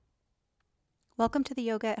Welcome to the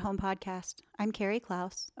Yoga at Home podcast. I'm Carrie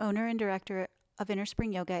Klaus, owner and director of Inner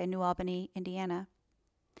Spring Yoga in New Albany, Indiana.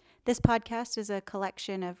 This podcast is a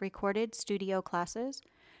collection of recorded studio classes,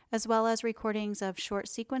 as well as recordings of short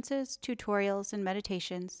sequences, tutorials, and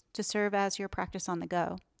meditations to serve as your practice on the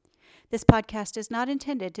go. This podcast is not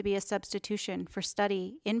intended to be a substitution for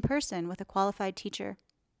study in person with a qualified teacher.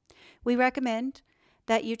 We recommend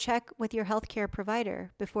that you check with your healthcare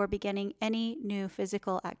provider before beginning any new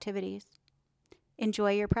physical activities.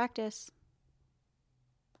 Enjoy your practice.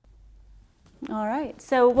 All right,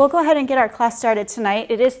 so we'll go ahead and get our class started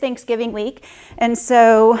tonight. It is Thanksgiving week, and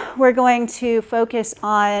so we're going to focus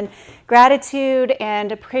on gratitude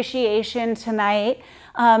and appreciation tonight.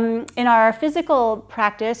 In our physical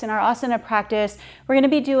practice, in our asana practice, we're going to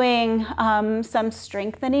be doing some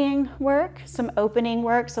strengthening work, some opening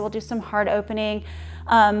work, so we'll do some heart opening,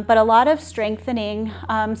 but a lot of strengthening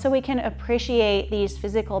so we can appreciate these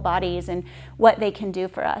physical bodies and what they can do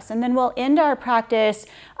for us. And then we'll end our practice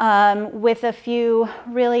with a few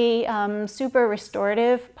really super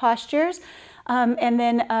restorative postures and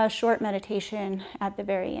then a short meditation at the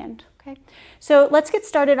very end. Okay, so let's get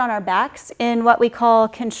started on our backs in what we call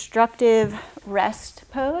constructive rest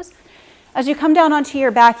pose. As you come down onto your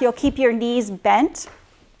back, you'll keep your knees bent,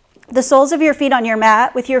 the soles of your feet on your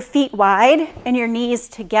mat with your feet wide and your knees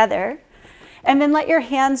together. And then let your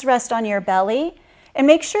hands rest on your belly and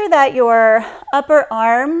make sure that your upper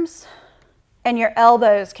arms and your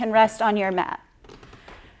elbows can rest on your mat.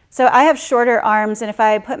 So I have shorter arms, and if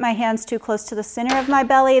I put my hands too close to the center of my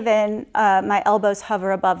belly, then my elbows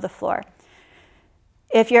hover above the floor.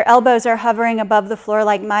 If your elbows are hovering above the floor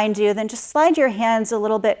like mine do, then just slide your hands a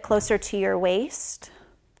little bit closer to your waist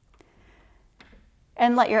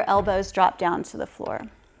and let your elbows drop down to the floor.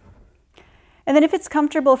 And then if it's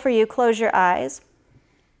comfortable for you, close your eyes.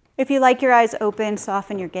 If you like your eyes open,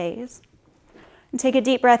 soften your gaze. And take a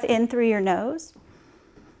deep breath in through your nose.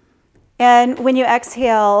 And when you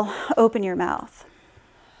exhale, open your mouth.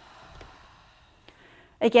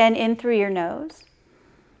 Again, in through your nose.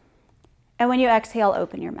 And when you exhale,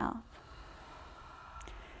 open your mouth.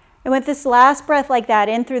 And with this last breath like that,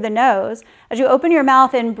 in through the nose, as you open your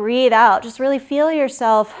mouth and breathe out, just really feel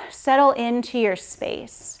yourself settle into your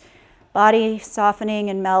space. Body softening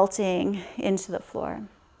and melting into the floor.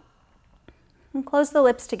 And close the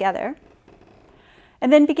lips together.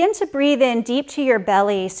 And then begin to breathe in deep to your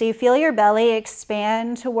belly. So you feel your belly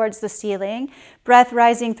expand towards the ceiling, breath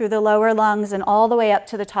rising through the lower lungs and all the way up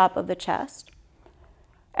to the top of the chest.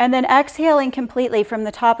 And then exhaling completely from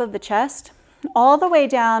the top of the chest, all the way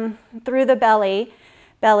down through the belly,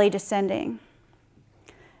 belly descending.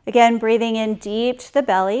 Again, breathing in deep to the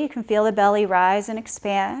belly. You can feel the belly rise and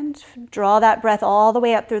expand. Draw that breath all the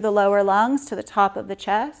way up through the lower lungs to the top of the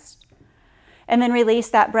chest. And then release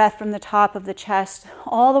that breath from the top of the chest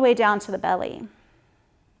all the way down to the belly.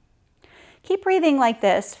 Keep breathing like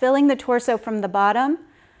this, filling the torso from the bottom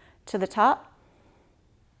to the top.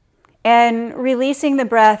 And releasing the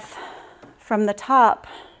breath from the top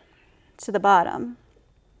to the bottom.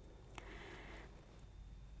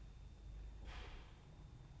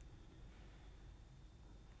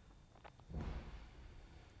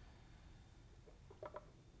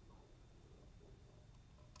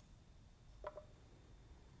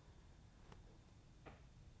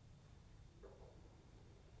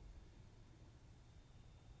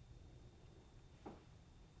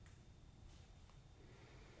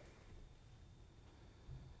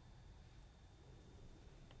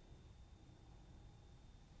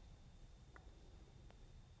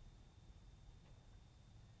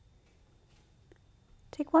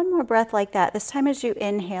 Take one more breath like that. This time as you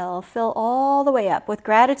inhale, fill all the way up with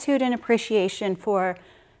gratitude and appreciation for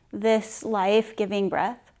this life-giving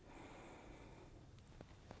breath.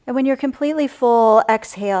 And when you're completely full,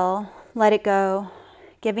 exhale, let it go,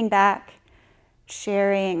 giving back,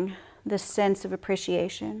 sharing this sense of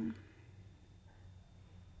appreciation.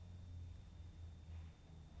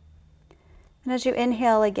 And as you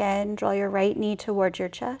inhale again, draw your right knee towards your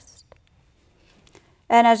chest.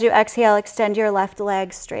 And as you exhale, extend your left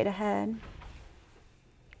leg straight ahead.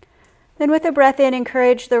 Then with a breath in,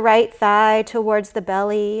 encourage the right thigh towards the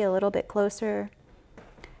belly a little bit closer.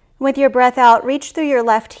 With your breath out, reach through your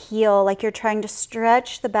left heel like you're trying to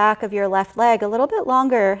stretch the back of your left leg a little bit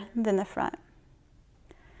longer than the front.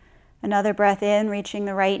 Another breath in, reaching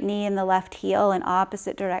the right knee and the left heel in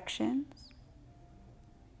opposite directions.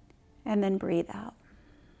 And then breathe out.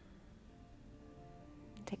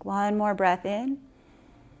 Take one more breath in.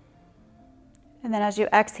 And then as you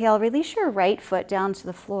exhale, release your right foot down to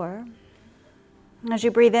the floor. As you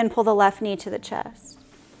breathe in, pull the left knee to the chest.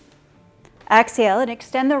 Exhale and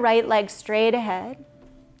extend the right leg straight ahead.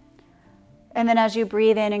 And then as you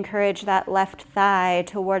breathe in, encourage that left thigh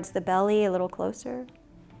towards the belly a little closer.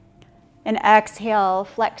 And exhale,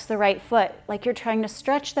 flex the right foot like you're trying to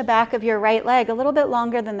stretch the back of your right leg a little bit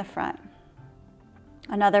longer than the front.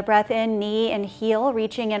 Another breath in, knee and heel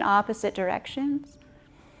reaching in opposite directions.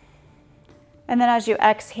 And then as you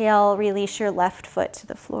exhale, release your left foot to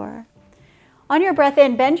the floor. On your breath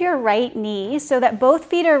in, bend your right knee so that both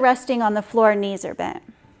feet are resting on the floor, knees are bent.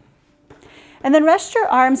 And then rest your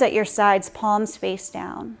arms at your sides, palms face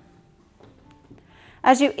down.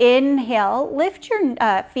 As you inhale, lift your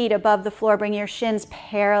feet above the floor, bring your shins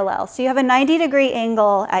parallel. So you have a 90-degree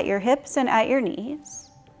angle at your hips and at your knees.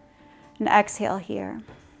 And exhale here.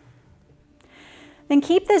 Then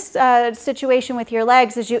keep this situation with your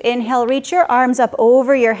legs. As you inhale, reach your arms up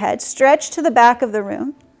over your head, stretch to the back of the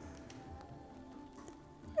room.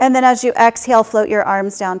 And then as you exhale, float your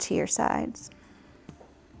arms down to your sides.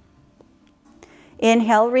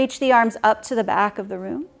 Inhale, reach the arms up to the back of the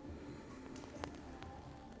room.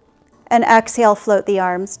 And exhale, float the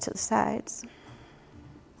arms to the sides.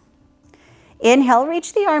 Inhale,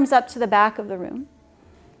 reach the arms up to the back of the room.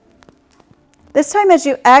 This time as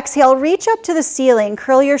you exhale, reach up to the ceiling.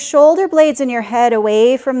 Curl your shoulder blades and your head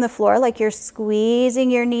away from the floor like you're squeezing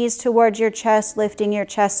your knees towards your chest, lifting your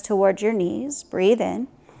chest towards your knees. Breathe in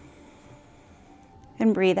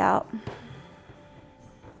and breathe out.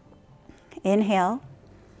 Inhale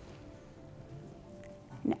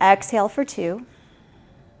and exhale for 2.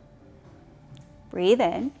 Breathe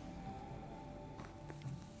in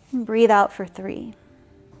and breathe out for 3.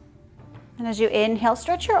 And as you inhale,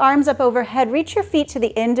 stretch your arms up overhead, reach your feet to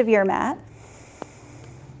the end of your mat.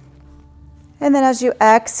 And then as you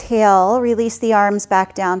exhale, release the arms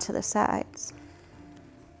back down to the sides.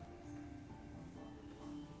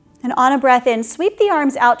 And on a breath in, sweep the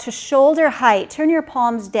arms out to shoulder height. Turn your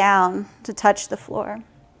palms down to touch the floor.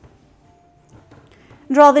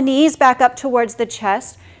 Draw the knees back up towards the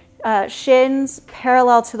chest, shins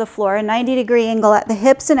parallel to the floor, a 90-degree angle at the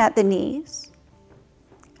hips and at the knees.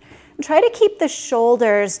 And try to keep the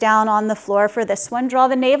shoulders down on the floor for this one. Draw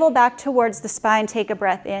the navel back towards the spine. Take a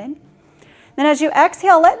breath in. Then as you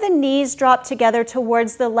exhale, let the knees drop together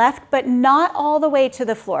towards the left, but not all the way to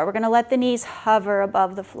the floor. We're going to let the knees hover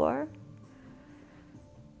above the floor.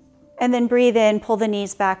 And then breathe in, pull the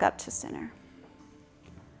knees back up to center.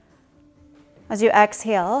 As you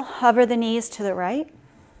exhale, hover the knees to the right.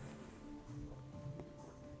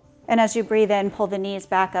 And as you breathe in, pull the knees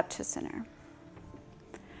back up to center.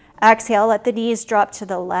 Exhale, let the knees drop to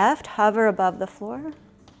the left, hover above the floor.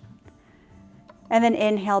 And then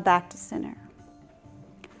inhale back to center.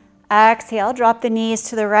 Exhale, drop the knees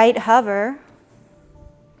to the right, hover.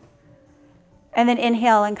 And then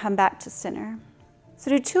inhale and come back to center.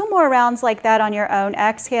 So do 2 more rounds like that on your own,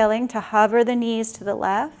 exhaling to hover the knees to the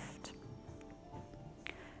left.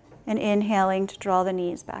 And inhaling to draw the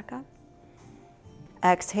knees back up.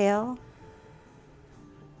 Exhale.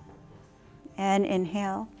 And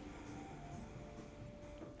inhale.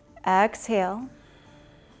 Exhale.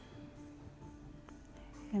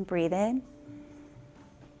 And breathe in.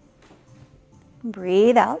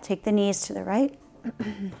 Breathe out. Take the knees to the right.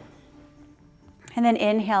 And then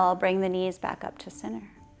inhale, bring the knees back up to center.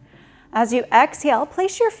 As you exhale,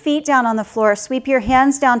 place your feet down on the floor. Sweep your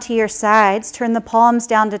hands down to your sides. Turn the palms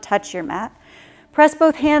down to touch your mat. Press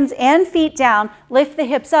both hands and feet down. Lift the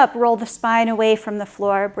hips up. Roll the spine away from the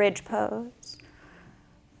floor. Bridge pose.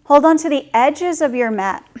 Hold on to the edges of your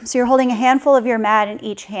mat. So you're holding a handful of your mat in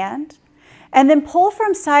each hand. And then pull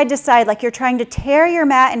from side to side like you're trying to tear your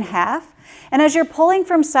mat in half. And as you're pulling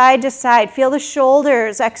from side to side, feel the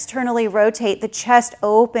shoulders externally rotate, the chest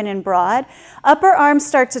open and broad. Upper arms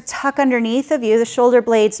start to tuck underneath of you. The shoulder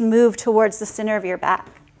blades move towards the center of your back.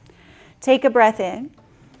 Take a breath in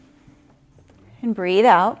and breathe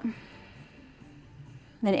out.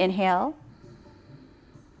 Then inhale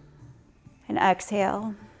and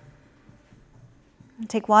exhale. And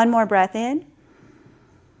take one more breath in.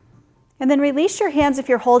 And then release your hands if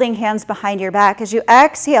you're holding hands behind your back. As you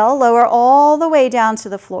exhale, lower all the way down to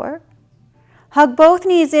the floor. Hug both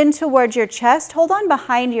knees in towards your chest. Hold on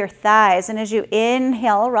behind your thighs. And as you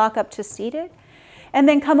inhale, rock up to seated. And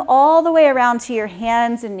then come all the way around to your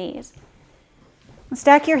hands and knees.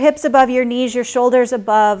 Stack your hips above your knees, your shoulders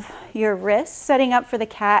above your wrists, setting up for the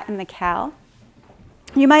cat and the cow.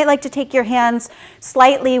 You might like to take your hands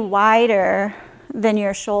slightly wider than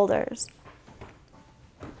your shoulders.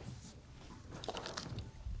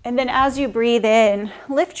 And then as you breathe in,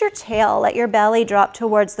 lift your tail, let your belly drop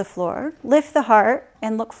towards the floor. Lift the heart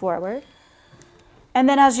and look forward. And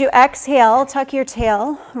then as you exhale, tuck your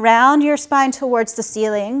tail, round your spine towards the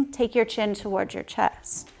ceiling, take your chin towards your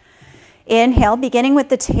chest. Inhale, beginning with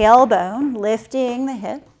the tailbone, lifting the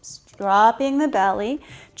hips, dropping the belly.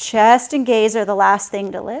 Chest and gaze are the last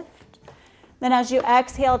thing to lift. Then as you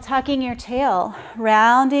exhale, tucking your tail,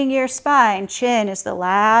 rounding your spine, chin is the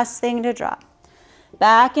last thing to drop.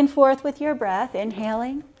 Back and forth with your breath,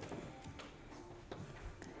 inhaling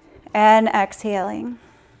and exhaling.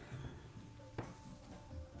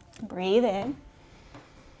 Breathe in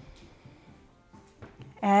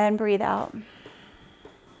and breathe out.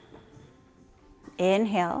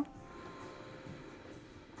 Inhale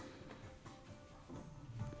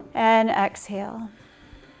and exhale.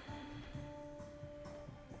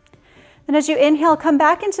 And as you inhale, come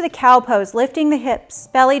back into the cow pose, lifting the hips,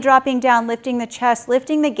 belly dropping down, lifting the chest,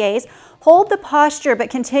 lifting the gaze. Hold the posture,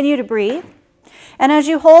 but continue to breathe. And as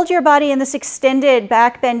you hold your body in this extended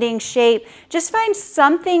back bending shape, just find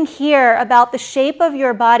something here about the shape of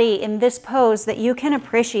your body in this pose that you can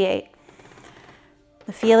appreciate.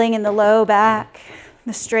 The feeling in the low back,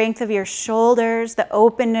 the strength of your shoulders, the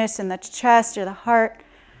openness in the chest or the heart.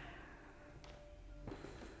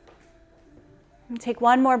 And take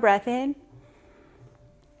one more breath in.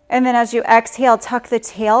 And then as you exhale, tuck the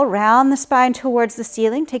tail, round the spine towards the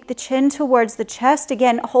ceiling. Take the chin towards the chest.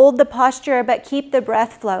 Again, hold the posture, but keep the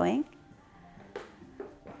breath flowing.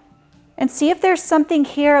 And see if there's something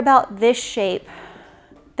here about this shape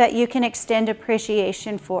that you can extend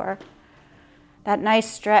appreciation for. That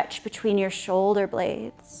nice stretch between your shoulder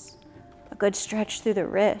blades. A good stretch through the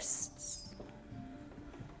wrists.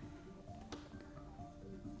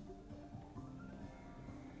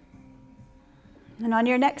 And on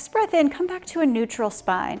your next breath in, come back to a neutral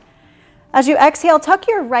spine. As you exhale, tuck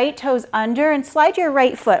your right toes under and slide your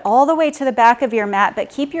right foot all the way to the back of your mat, but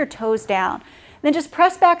keep your toes down. Then just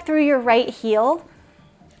press back through your right heel.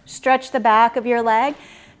 Stretch the back of your leg,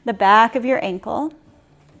 the back of your ankle.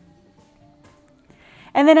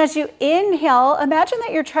 And then as you inhale, imagine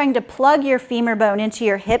that you're trying to plug your femur bone into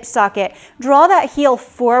your hip socket. Draw that heel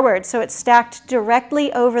forward so it's stacked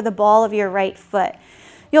directly over the ball of your right foot.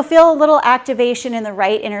 You'll feel a little activation in the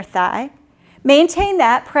right inner thigh. Maintain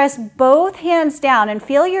that, press both hands down and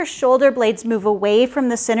feel your shoulder blades move away from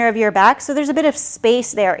the center of your back so there's a bit of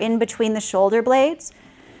space there in between the shoulder blades.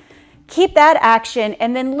 Keep that action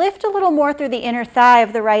and then lift a little more through the inner thigh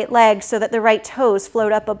of the right leg so that the right toes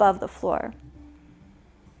float up above the floor.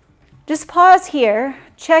 Just pause here,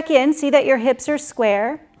 check in, see that your hips are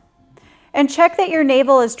square, and check that your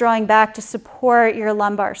navel is drawing back to support your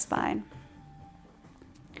lumbar spine.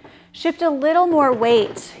 Shift a little more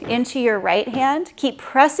weight into your right hand. Keep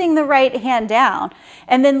pressing the right hand down,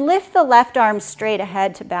 and then lift the left arm straight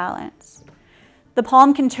ahead to balance. The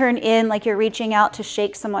palm can turn in like you're reaching out to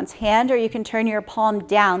shake someone's hand, or you can turn your palm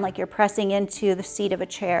down like you're pressing into the seat of a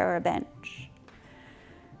chair or a bench.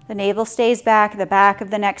 The navel stays back, the back of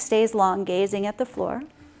the neck stays long, gazing at the floor.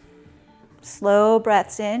 Slow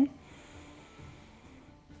breaths in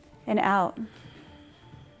and out.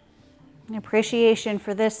 An appreciation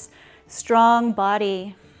for this strong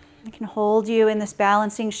body that can hold you in this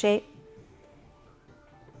balancing shape.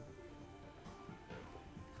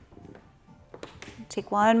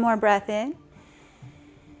 Take one more breath in.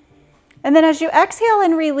 And then as you exhale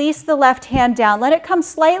and release the left hand down, let it come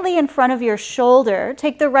slightly in front of your shoulder.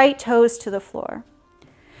 Take the right toes to the floor.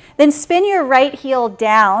 Then spin your right heel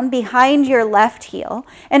down behind your left heel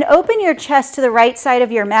and open your chest to the right side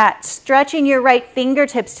of your mat, stretching your right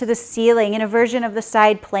fingertips to the ceiling in a version of the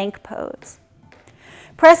side plank pose.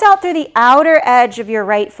 Press out through the outer edge of your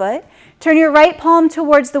right foot. Turn your right palm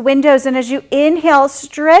towards the windows, and as you inhale,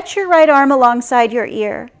 stretch your right arm alongside your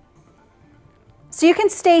ear. So you can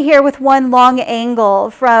stay here with one long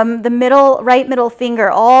angle from the right middle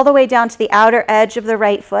finger all the way down to the outer edge of the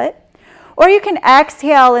right foot. Or you can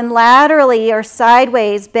exhale and laterally or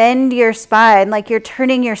sideways bend your spine like you're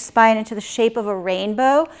turning your spine into the shape of a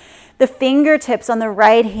rainbow. The fingertips on the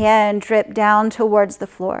right hand drip down towards the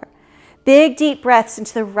floor. Big deep breaths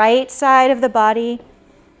into the right side of the body.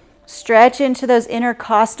 Stretch into those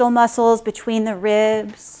intercostal muscles between the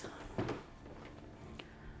ribs.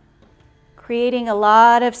 Creating a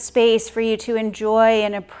lot of space for you to enjoy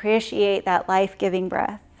and appreciate that life-giving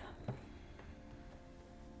breath.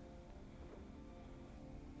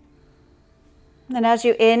 And as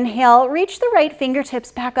you inhale, reach the right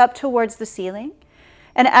fingertips back up towards the ceiling.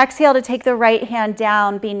 And exhale to take the right hand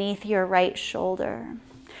down beneath your right shoulder.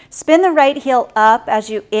 Spin the right heel up as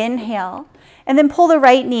you inhale. And then pull the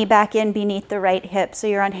right knee back in beneath the right hip so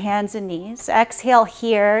you're on hands and knees. Exhale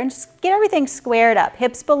here and just get everything squared up.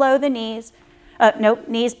 Hips below the knees.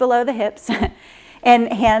 Knees below the hips.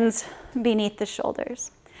 and hands beneath the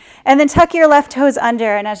shoulders. And then tuck your left toes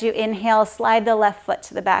under, and as you inhale, slide the left foot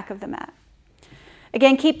to the back of the mat.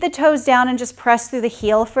 Again, keep the toes down and just press through the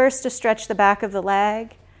heel first to stretch the back of the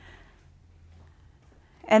leg.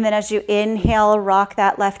 And then as you inhale, rock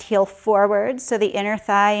that left heel forward so the inner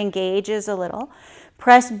thigh engages a little.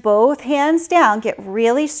 Press both hands down, get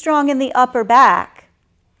really strong in the upper back.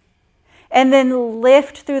 And then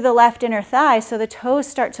lift through the left inner thigh so the toes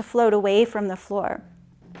start to float away from the floor.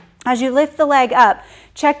 As you lift the leg up,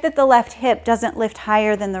 check that the left hip doesn't lift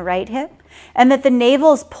higher than the right hip and that the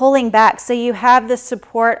navel is pulling back so you have the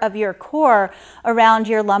support of your core around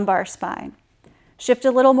your lumbar spine. Shift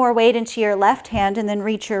a little more weight into your left hand and then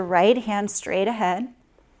reach your right hand straight ahead.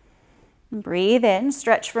 Breathe in,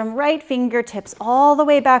 stretch from right fingertips all the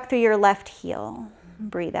way back through your left heel.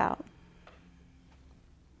 Breathe out.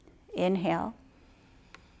 Inhale.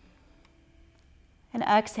 And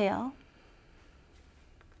exhale.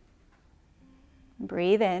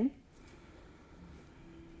 Breathe in.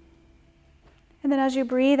 And then as you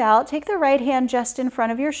breathe out, take the right hand just in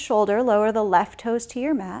front of your shoulder, lower the left toes to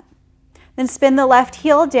your mat. Then spin the left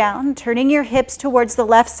heel down, turning your hips towards the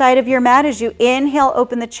left side of your mat. As you inhale,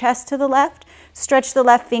 open the chest to the left, stretch the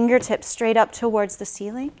left fingertips straight up towards the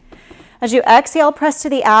ceiling. As you exhale, press to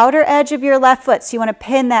the outer edge of your left foot. So you want to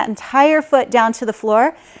pin that entire foot down to the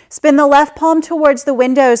floor. Spin the left palm towards the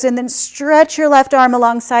windows and then stretch your left arm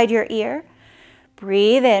alongside your ear.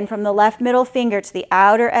 Breathe in from the left middle finger to the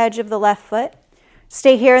outer edge of the left foot.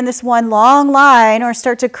 Stay here in this one long line or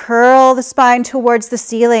start to curl the spine towards the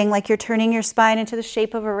ceiling like you're turning your spine into the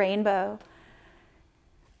shape of a rainbow.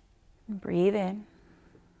 Breathe in.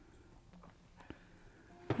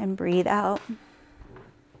 And breathe out.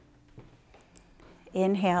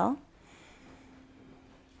 Inhale.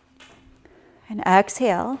 And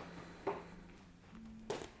exhale.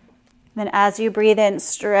 Then as you breathe in,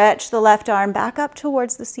 stretch the left arm back up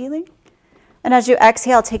towards the ceiling. And as you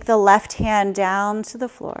exhale, take the left hand down to the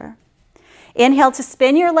floor. Inhale to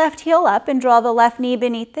spin your left heel up and draw the left knee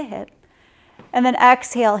beneath the hip. And then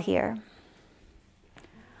exhale here.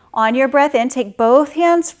 On your breath in, take both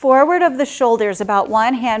hands forward of the shoulders, about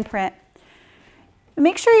one handprint.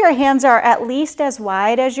 Make sure your hands are at least as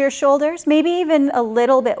wide as your shoulders, maybe even a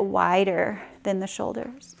little bit wider than the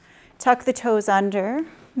shoulders. Tuck the toes under.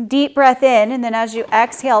 Deep breath in, and then as you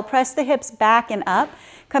exhale, press the hips back and up.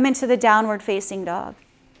 Come into the downward facing dog.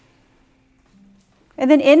 And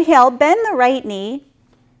then inhale, bend the right knee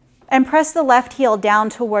and press the left heel down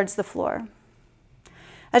towards the floor.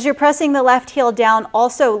 As you're pressing the left heel down,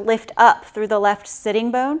 also lift up through the left sitting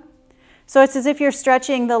bone. So it's as if you're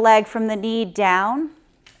stretching the leg from the knee down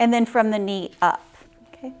and then from the knee up.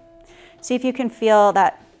 Okay? See if you can feel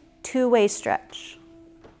that two-way stretch.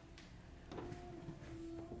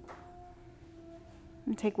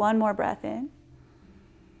 And take one more breath in.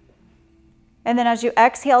 And then as you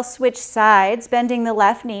exhale, switch sides, bending the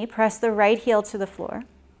left knee, press the right heel to the floor.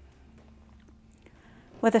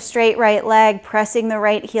 With a straight right leg, pressing the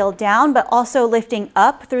right heel down, but also lifting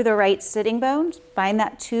up through the right sitting bones. Find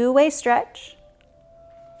that two-way stretch.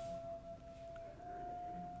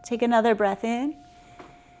 Take another breath in.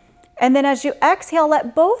 And then as you exhale,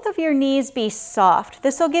 let both of your knees be soft.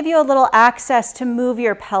 This will give you a little access to move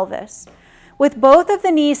your pelvis. With both of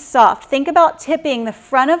the knees soft, think about tipping the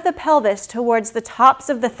front of the pelvis towards the tops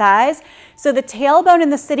of the thighs so the tailbone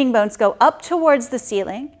and the sitting bones go up towards the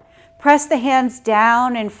ceiling. Press the hands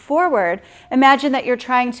down and forward. Imagine that you're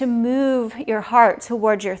trying to move your heart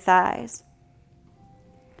towards your thighs.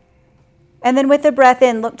 And then with the breath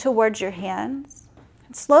in, look towards your hands.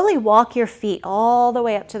 And slowly walk your feet all the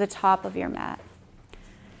way up to the top of your mat.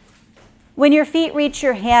 When your feet reach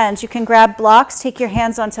your hands, you can grab blocks, take your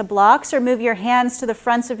hands onto blocks, or move your hands to the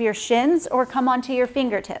fronts of your shins, or come onto your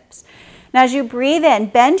fingertips. Now as you breathe in,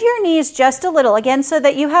 bend your knees just a little, again, so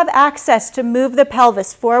that you have access to move the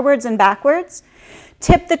pelvis forwards and backwards.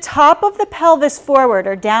 Tip the top of the pelvis forward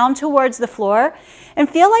or down towards the floor, and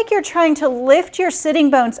feel like you're trying to lift your sitting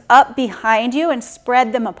bones up behind you and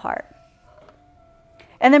spread them apart.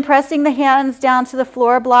 And then pressing the hands down to the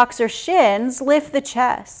floor blocks or shins, lift the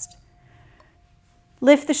chest.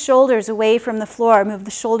 Lift the shoulders away from the floor. Move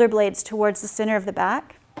the shoulder blades towards the center of the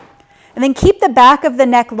back. And then keep the back of the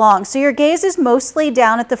neck long. So your gaze is mostly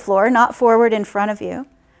down at the floor, not forward in front of you.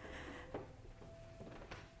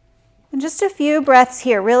 And just a few breaths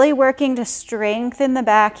here, really working to strengthen the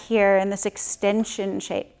back here in this extension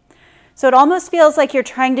shape. So it almost feels like you're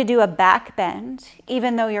trying to do a back bend,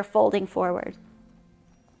 even though you're folding forward.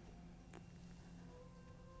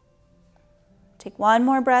 Take one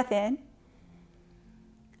more breath in.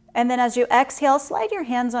 And then as you exhale, slide your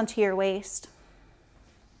hands onto your waist.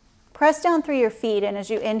 press down through your feet, and as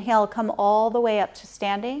you inhale, come all the way up to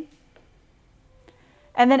standing.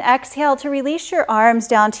 And then exhale to release your arms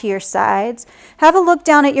down to your sides. Have a look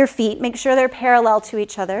down at your feet. Make sure they're parallel to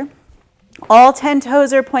each other. All 10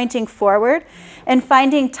 toes are pointing forward and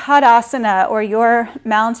finding Tadasana, or your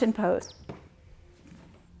mountain pose.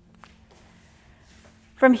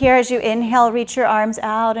 From here, as you inhale, reach your arms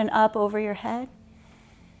out and up over your head.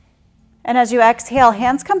 And as you exhale,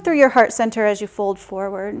 hands come through your heart center as you fold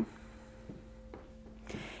forward.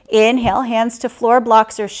 Inhale, hands to floor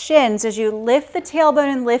blocks or shins as you lift the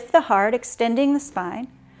tailbone and lift the heart, extending the spine.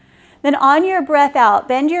 Then on your breath out,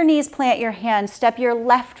 bend your knees, plant your hands, step your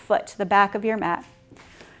left foot to the back of your mat.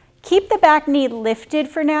 Keep the back knee lifted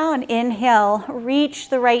for now, and inhale, reach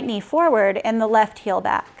the right knee forward and the left heel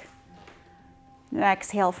back. And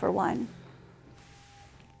exhale for 1.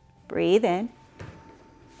 Breathe in.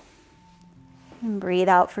 And breathe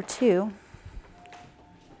out for 2.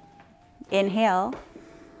 Inhale.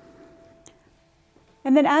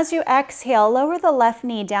 And then as you exhale, lower the left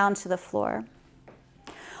knee down to the floor.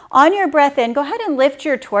 On your breath in, go ahead and lift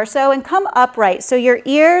your torso and come upright. So your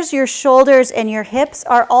ears, your shoulders, and your hips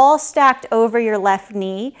are all stacked over your left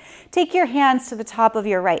knee. Take your hands to the top of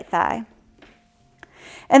your right thigh.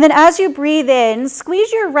 And then as you breathe in,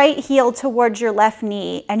 squeeze your right heel towards your left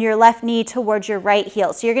knee and your left knee towards your right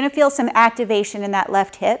heel. So you're going to feel some activation in that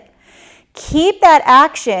left hip. Keep that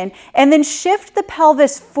action and then shift the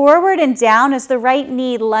pelvis forward and down as the right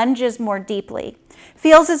knee lunges more deeply.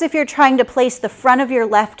 Feels as if you're trying to place the front of your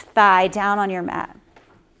left thigh down on your mat.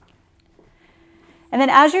 And then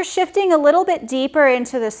as you're shifting a little bit deeper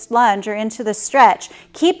into this lunge or into the stretch,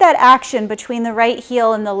 keep that action between the right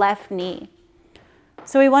heel and the left knee.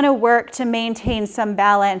 So we want to work to maintain some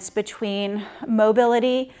balance between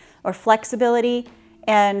mobility or flexibility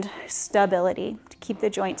and stability to keep the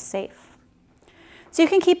joints safe. So you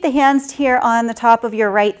can keep the hands here on the top of your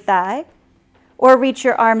right thigh or reach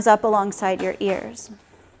your arms up alongside your ears.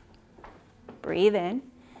 Breathe in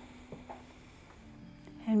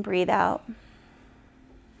and breathe out.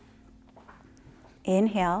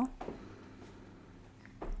 Inhale.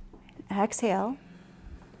 Exhale.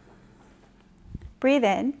 Breathe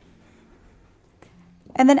in.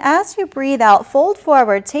 And then as you breathe out, fold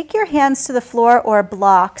forward. Take your hands to the floor or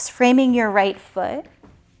blocks, framing your right foot.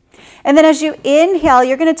 And then as you inhale,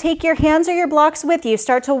 you're going to take your hands or your blocks with you.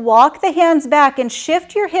 Start to walk the hands back and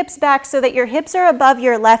shift your hips back so that your hips are above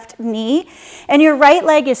your left knee and your right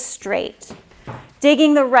leg is straight.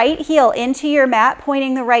 Digging the right heel into your mat,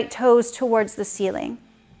 pointing the right toes towards the ceiling.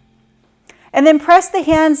 And then press the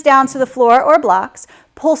hands down to the floor or blocks.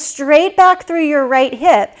 Pull straight back through your right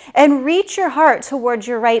hip and reach your heart towards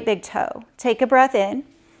your right big toe. Take a breath in.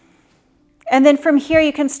 And then from here,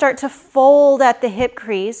 you can start to fold at the hip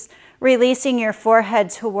crease, releasing your forehead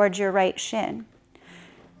towards your right shin.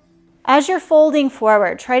 As you're folding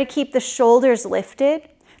forward, try to keep the shoulders lifted,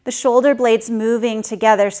 the shoulder blades moving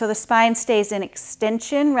together so the spine stays in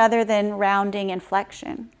extension rather than rounding and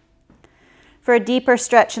flexion. For a deeper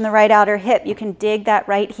stretch in the right outer hip, you can dig that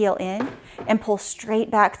right heel in and pull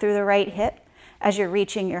straight back through the right hip as you're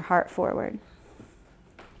reaching your heart forward.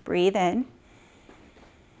 Breathe in.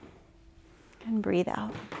 And breathe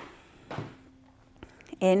out.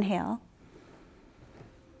 Inhale.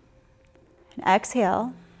 And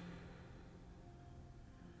exhale.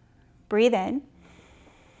 Breathe in.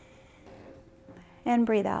 And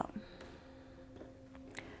breathe out.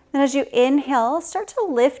 And as you inhale, start to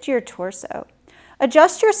lift your torso.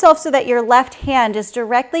 Adjust yourself so that your left hand is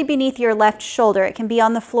directly beneath your left shoulder. It can be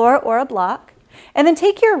on the floor or a block. And then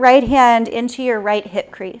take your right hand into your right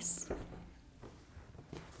hip crease.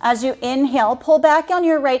 As you inhale, pull back on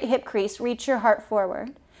your right hip crease, reach your heart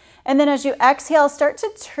forward. And then as you exhale, start to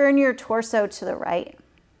turn your torso to the right.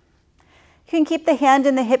 You can keep the hand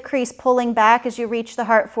in the hip crease pulling back as you reach the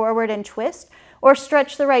heart forward and twist, or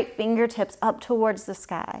stretch the right fingertips up towards the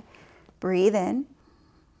sky. Breathe in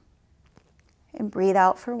and breathe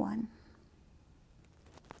out for 1.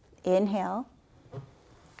 Inhale.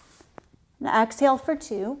 And exhale for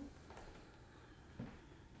 2.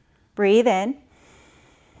 Breathe in.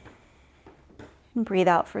 And breathe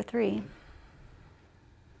out for 3.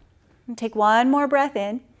 And take 1 more breath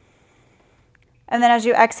in. And then as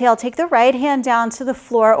you exhale, take the right hand down to the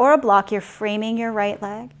floor or a block. You're framing your right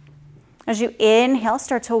leg. As you inhale,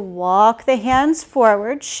 start to walk the hands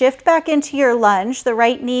forward. Shift back into your lunge. The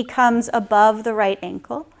right knee comes above the right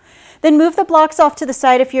ankle. Then move the blocks off to the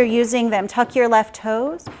side if you're using them. Tuck your left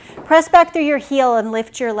toes. Press back through your heel and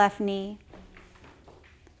lift your left knee.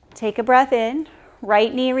 Take a breath in.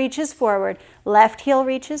 Right knee reaches forward. Left heel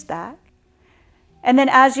reaches back. And then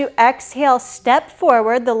as you exhale, step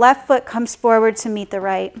forward. The left foot comes forward to meet the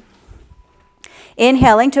right.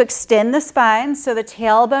 Inhaling to extend the spine so the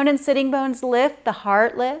tailbone and sitting bones lift, the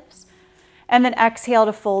heart lifts. And then exhale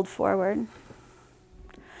to fold forward.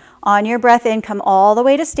 On your breath in, come all the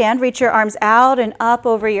way to stand. Reach your arms out and up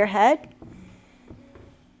over your head.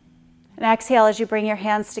 And exhale as you bring your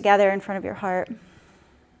hands together in front of your heart.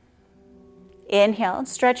 Inhale and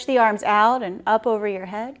stretch the arms out and up over your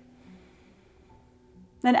head.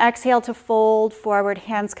 Then exhale to fold forward,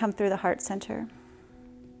 hands come through the heart center.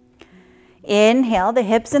 Inhale, the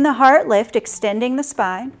hips and the heart lift, extending the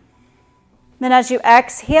spine. Then as you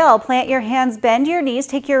exhale, plant your hands, bend your knees,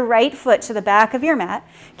 take your right foot to the back of your mat.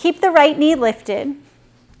 Keep the right knee lifted.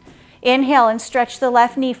 Inhale and stretch the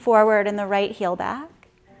left knee forward and the right heel back.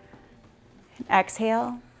 And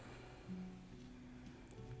exhale.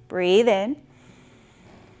 Breathe in.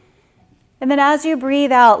 And then as you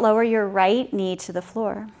breathe out, lower your right knee to the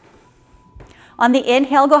floor. On the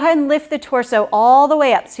inhale, go ahead and lift the torso all the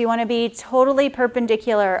way up. So you want to be totally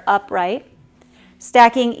perpendicular, upright.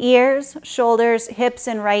 Stacking ears, shoulders, hips,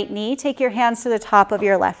 and right knee. Take your hands to the top of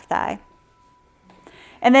your left thigh.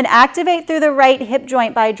 And then activate through the right hip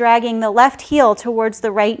joint by dragging the left heel towards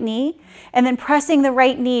the right knee and then pressing the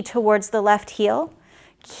right knee towards the left heel.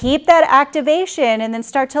 Keep that activation and then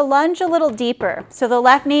start to lunge a little deeper. So the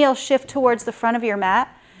left knee will shift towards the front of your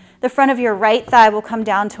mat. The front of your right thigh will come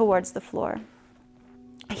down towards the floor.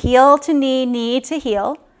 Heel to knee, knee to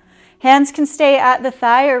heel. Hands can stay at the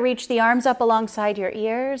thigh or reach the arms up alongside your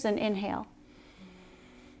ears and inhale.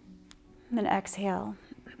 And then exhale.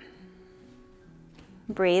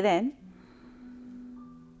 Breathe in.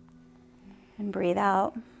 And breathe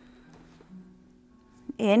out.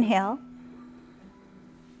 Inhale.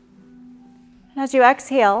 And as you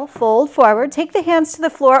exhale, fold forward. Take the hands to the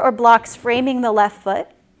floor or blocks framing the left foot.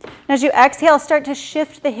 And as you exhale, start to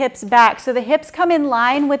shift the hips back. So the hips come in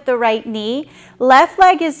line with the right knee. Left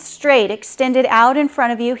leg is straight, extended out in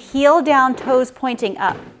front of you. Heel down, toes pointing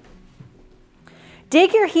up.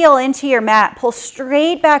 Dig your heel into your mat. Pull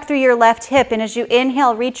straight back through your left hip. And as you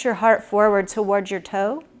inhale, reach your heart forward towards your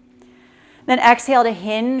toe. Then exhale to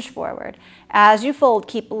hinge forward. As you fold,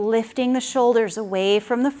 keep lifting the shoulders away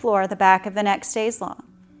from the floor. The back of the neck stays long.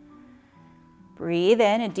 Breathe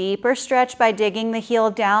in, a deeper stretch by digging the heel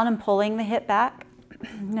down and pulling the hip back.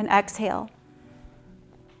 And exhale.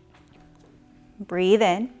 Breathe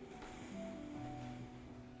in.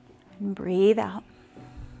 And breathe out.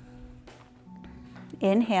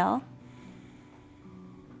 Inhale.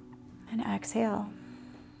 And exhale.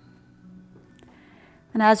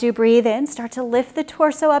 And as you breathe in, start to lift the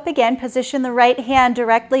torso up again. Position the right hand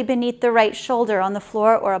directly beneath the right shoulder on the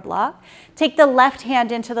floor or a block. Take the left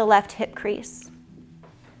hand into the left hip crease.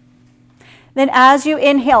 Then as you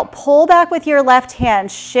inhale, pull back with your left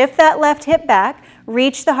hand. Shift that left hip back.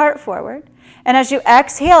 Reach the heart forward. And as you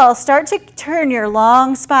exhale, start to turn your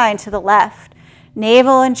long spine to the left.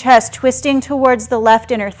 Navel and chest twisting towards the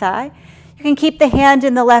left inner thigh. You can keep the hand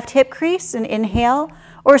in the left hip crease and inhale,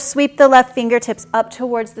 or sweep the left fingertips up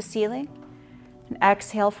towards the ceiling. And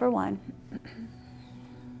exhale for 1.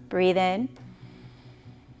 Breathe in.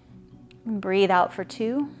 And breathe out for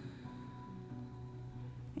 2.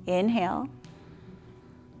 Inhale.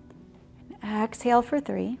 And exhale for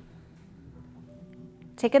 3.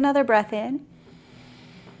 Take another breath in.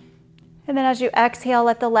 And then as you exhale,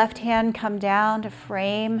 let the left hand come down to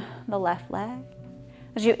frame the left leg.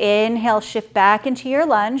 As you inhale, shift back into your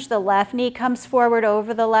lunge. The left knee comes forward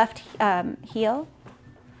over the left heel.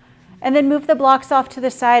 And then move the blocks off to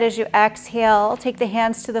the side as you exhale. Take the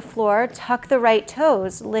hands to the floor. Tuck the right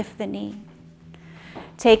toes. Lift the knee.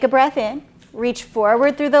 Take a breath in. Reach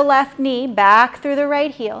forward through the left knee, back through the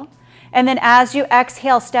right heel. And then as you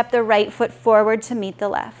exhale, step the right foot forward to meet the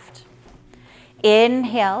left.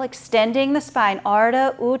 Inhale, extending the spine.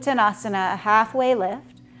 Ardha Uttanasana, a halfway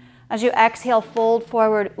lift. As you exhale, fold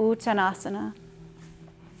forward, Uttanasana.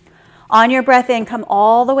 On your breath in, come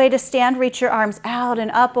all the way to stand. Reach your arms out and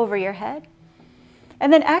up over your head.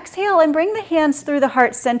 And then exhale and bring the hands through the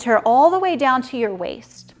heart center all the way down to your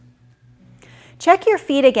waist. Check your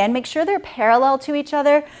feet again. Make sure they're parallel to each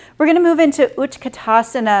other. We're going to move into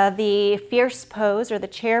Utkatasana, the fierce pose or the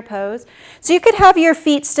chair pose. So you could have your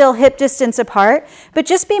feet still hip distance apart, but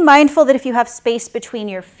just be mindful that if you have space between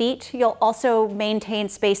your feet, you'll also maintain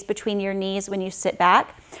space between your knees when you sit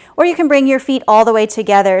back. Or you can bring your feet all the way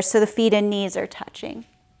together so the feet and knees are touching.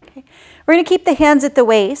 Okay. We're going to keep the hands at the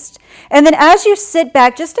waist. And then as you sit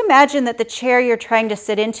back, just imagine that the chair you're trying to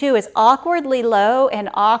sit into is awkwardly low and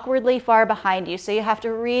awkwardly far behind you. So you have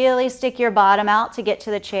to really stick your bottom out to get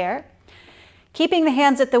to the chair. Keeping the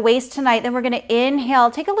hands at the waist tonight, then we're going to inhale,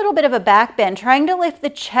 take a little bit of a back bend, trying to lift the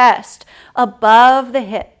chest above the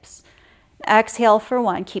hips. Exhale for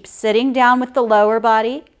 1. Keep sitting down with the lower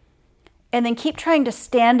body, and then keep trying to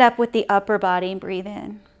stand up with the upper body and breathe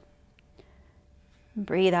in.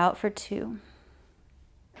 Breathe out for 2.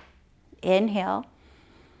 Inhale.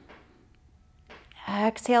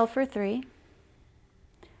 Exhale for 3.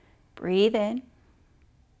 Breathe in.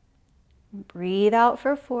 Breathe out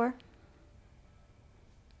for 4.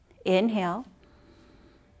 Inhale.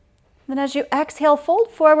 Then as you exhale,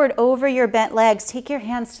 fold forward over your bent legs. Take your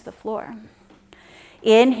hands to the floor.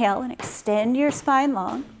 Inhale and extend your spine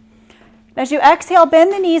long. As you exhale,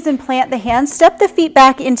 bend the knees and plant the hands. Step the feet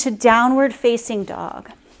back into downward facing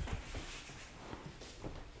dog.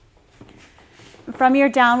 From your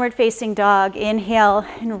downward facing dog, inhale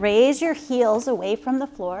and raise your heels away from the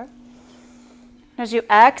floor. As you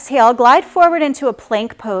exhale, glide forward into a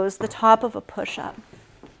plank pose, the top of a push-up.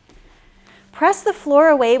 Press the floor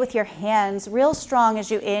away with your hands real strong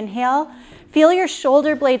as you inhale. Feel your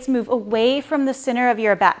shoulder blades move away from the center of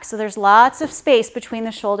your back, so there's lots of space between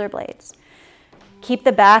the shoulder blades. Keep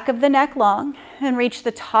the back of the neck long and reach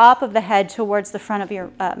the top of the head towards the front of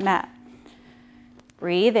your mat.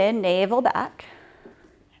 Breathe in, navel back.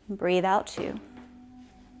 Breathe out 2.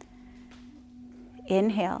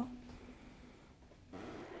 Inhale.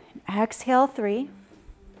 Exhale 3.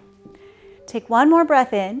 Take one more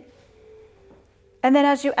breath in. And then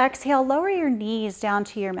as you exhale, lower your knees down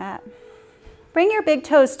to your mat. Bring your big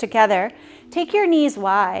toes together. Take your knees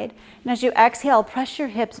wide. And as you exhale, press your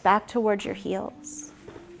hips back towards your heels.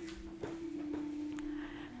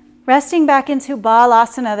 Resting back into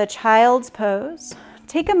Balasana, the child's pose.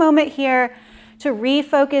 Take a moment here to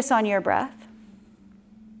refocus on your breath.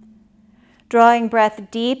 Drawing breath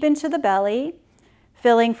deep into the belly,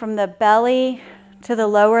 filling from the belly to the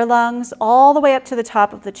lower lungs, all the way up to the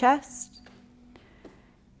top of the chest.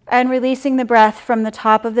 And releasing the breath from the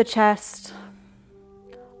top of the chest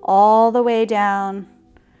all the way down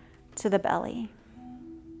to the belly.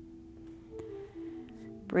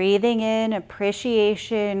 Breathing in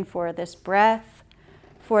appreciation for this breath,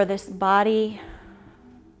 for this body.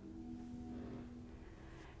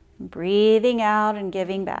 Breathing out and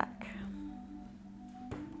giving back.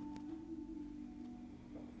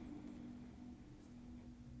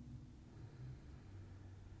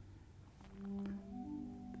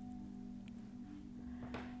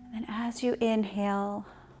 And as you inhale,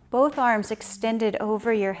 both arms extended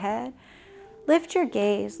over your head, lift your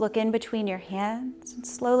gaze, look in between your hands, and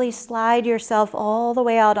slowly slide yourself all the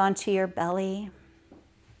way out onto your belly.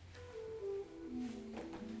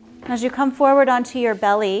 As you come forward onto your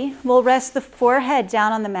belly, we'll rest the forehead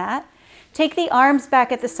down on the mat. Take the arms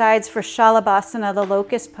back at the sides for Shalabhasana, the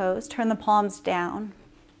locust pose. Turn the palms down.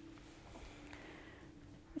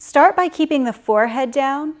 Start by keeping the forehead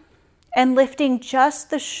down and lifting just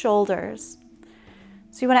the shoulders.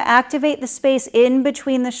 So you want to activate the space in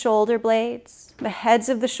between the shoulder blades. The heads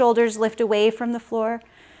of the shoulders lift away from the floor.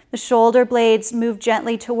 The shoulder blades move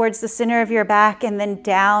gently towards the center of your back and then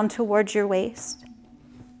down towards your waist.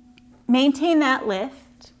 Maintain that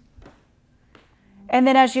lift. And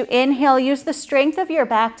then as you inhale, use the strength of your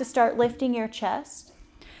back to start lifting your chest.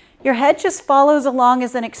 Your head just follows along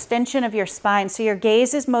as an extension of your spine, so your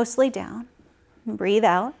gaze is mostly down. Breathe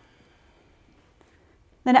out.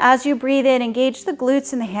 Then as you breathe in, engage the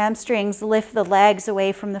glutes and the hamstrings, lift the legs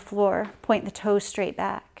away from the floor, point the toes straight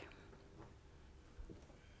back.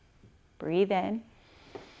 Breathe in.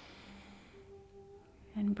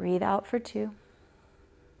 And breathe out for 2.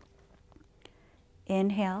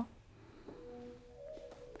 Inhale.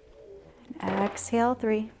 And exhale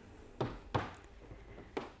 3.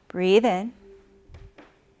 Breathe in.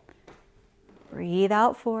 Breathe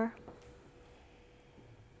out 4.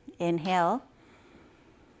 Inhale.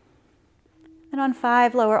 And on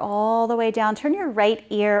 5, lower all the way down. Turn your right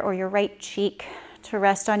ear or your right cheek to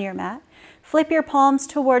rest on your mat. Flip your palms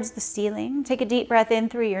towards the ceiling. Take a deep breath in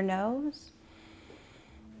through your nose.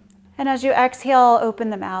 And as you exhale,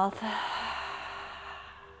 open the mouth.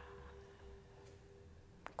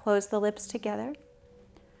 Close the lips together.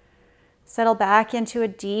 Settle back into a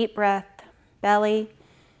deep breath. Belly,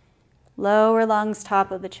 lower lungs,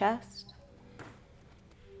 top of the chest.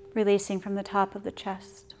 Releasing from the top of the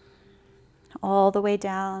chest all the way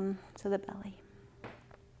down to the belly.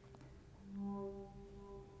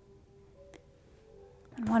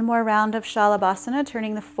 And one more round of Shalabhasana,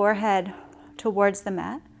 turning the forehead towards the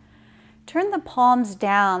mat. Turn the palms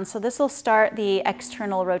down, so this will start the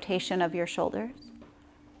external rotation of your shoulders.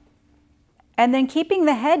 And then keeping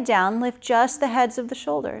the head down, lift just the heads of the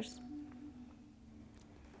shoulders.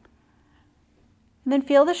 And then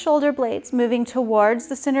feel the shoulder blades moving towards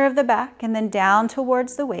the center of the back and then down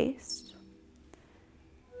towards the waist.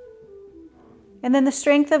 And then the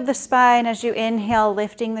strength of the spine as you inhale,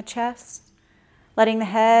 lifting the chest, letting the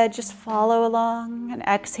head just follow along, and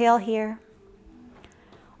exhale here.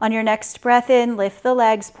 On your next breath in, lift the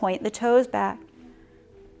legs, point the toes back,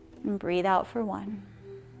 and breathe out for 1.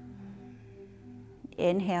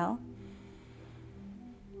 Inhale.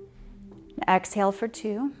 Exhale for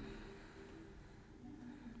 2.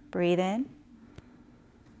 Breathe in.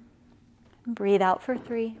 Breathe out for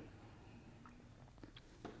 3.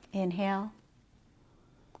 Inhale.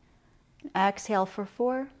 Exhale for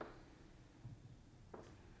 4.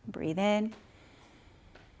 Breathe in.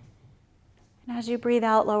 And as you breathe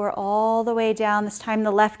out, lower all the way down. This time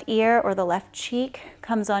the left ear or the left cheek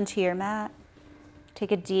comes onto your mat.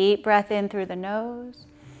 Take a deep breath in through the nose.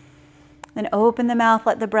 Then open the mouth,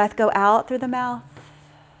 let the breath go out through the mouth.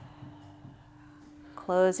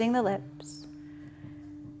 Closing the lips.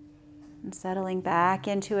 And settling back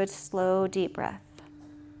into a slow, deep breath.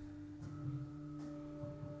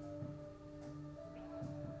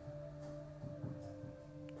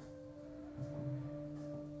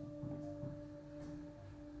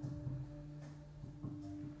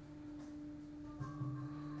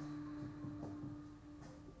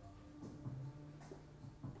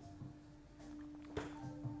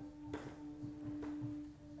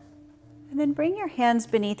 And then bring your hands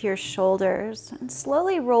beneath your shoulders and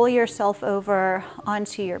slowly roll yourself over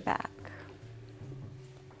onto your back.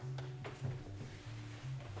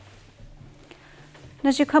 And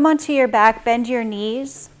as you come onto your back, bend your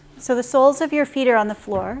knees so the soles of your feet are on the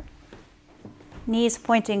floor, knees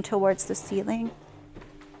pointing towards the ceiling.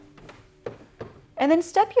 And then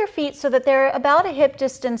step your feet so that they're about a hip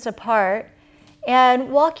distance apart, and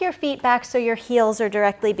walk your feet back so your heels are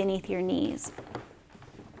directly beneath your knees.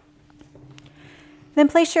 Then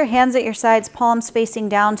place your hands at your sides, palms facing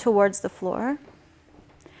down towards the floor.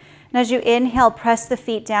 And as you inhale, press the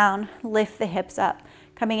feet down, lift the hips up,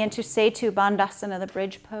 coming into Setu Bandhasana, the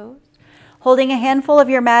bridge pose. Holding a handful of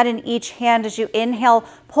your mat in each hand as you inhale,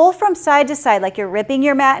 pull from side to side like you're ripping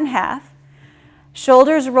your mat in half.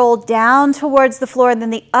 Shoulders roll down towards the floor, and then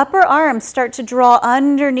the upper arms start to draw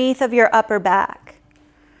underneath of your upper back.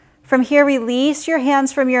 From here, release your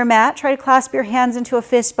hands from your mat. Try to clasp your hands into a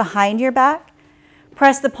fist behind your back.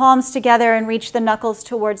 Press the palms together and reach the knuckles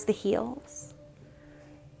towards the heels.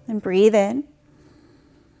 And breathe in.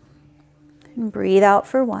 And breathe out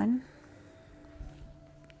for 1.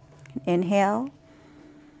 Inhale.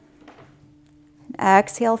 And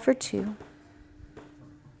exhale for 2.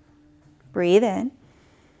 Breathe in.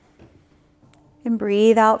 And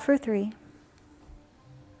breathe out for 3.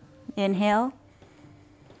 Inhale.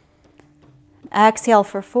 Exhale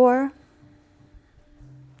for 4.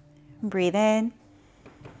 Breathe in.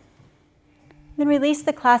 Then release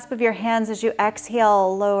the clasp of your hands as you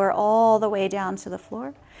exhale, lower all the way down to the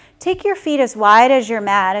floor. Take your feet as wide as your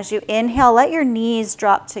mat. As you inhale, let your knees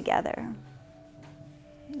drop together.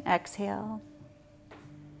 Exhale.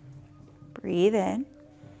 Breathe in.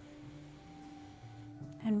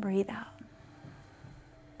 And breathe out.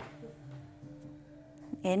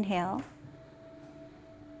 Inhale.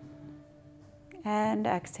 And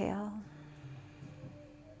exhale.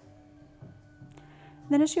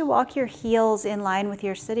 Then as you walk your heels in line with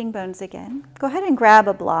your sitting bones again, go ahead and grab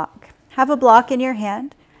a block. Have a block in your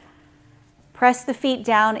hand. Press the feet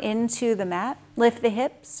down into the mat. Lift the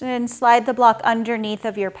hips and slide the block underneath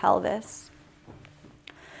of your pelvis.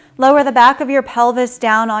 Lower the back of your pelvis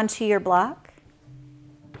down onto your block.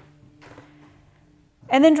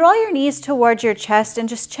 And then draw your knees towards your chest and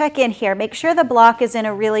just check in here. Make sure the block is in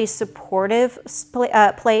a really supportive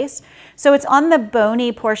place. So it's on the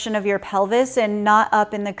bony portion of your pelvis and not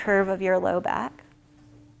up in the curve of your low back.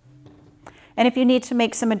 And if you need to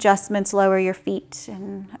make some adjustments, lower your feet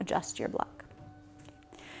and adjust your block.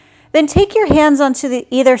 Then take your hands onto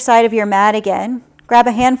either side of your mat again. Grab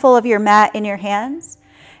a handful of your mat in your hands.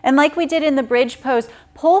 And like we did in the bridge pose,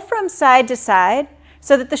 pull from side to side,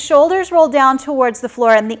 so that the shoulders roll down towards the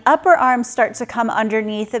floor and the upper arms start to come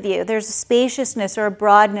underneath of you. There's a spaciousness or a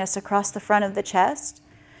broadness across the front of the chest.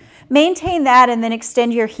 Maintain that and then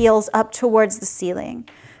extend your heels up towards the ceiling.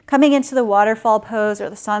 Coming into the waterfall pose, or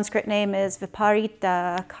the Sanskrit name is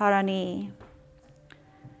Viparita Karani.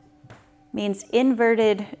 Means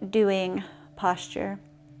inverted doing posture.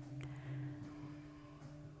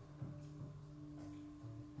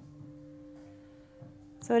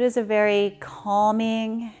 So it is a very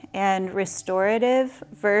calming and restorative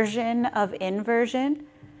version of inversion.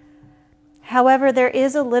 However, there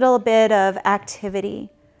is a little bit of activity.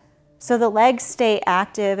 So the legs stay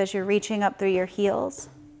active as you're reaching up through your heels.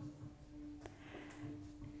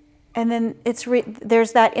 And then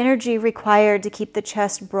there's that energy required to keep the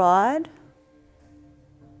chest broad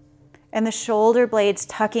and the shoulder blades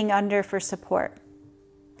tucking under for support.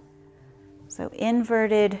 So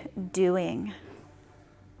inverted doing.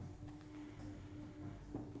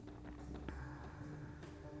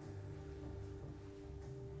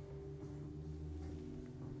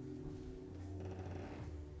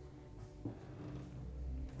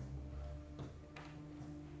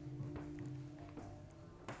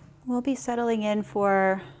 We'll be settling in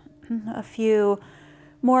for a few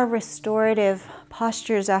more restorative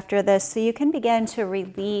postures after this, so you can begin to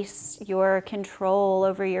release your control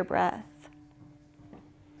over your breath.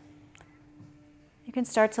 You can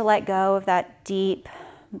start to let go of that deep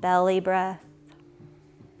belly breath.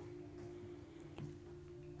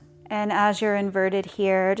 And as you're inverted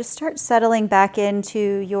here, just start settling back into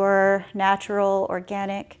your natural,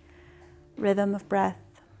 organic rhythm of breath.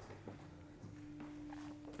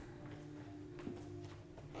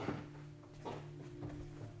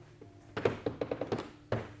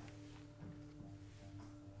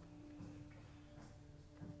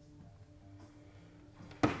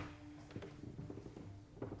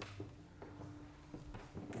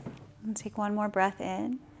 And take one more breath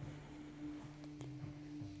in.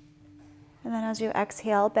 And then as you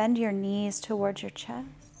exhale, bend your knees towards your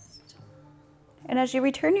chest. And as you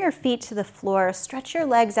return your feet to the floor, stretch your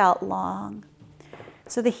legs out long.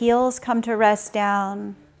 So the heels come to rest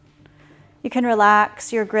down. You can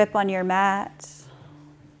relax your grip on your mat.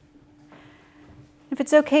 If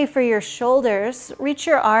it's okay for your shoulders, reach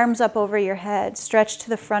your arms up over your head. Stretch to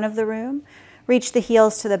the front of the room. Reach the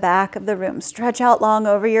heels to the back of the room. Stretch out long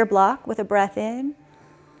over your block with a breath in.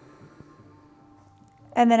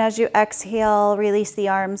 And then as you exhale, release the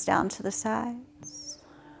arms down to the sides.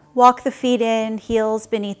 Walk the feet in, heels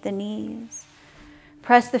beneath the knees.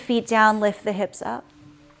 Press the feet down, lift the hips up.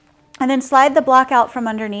 And then slide the block out from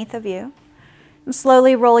underneath of you. And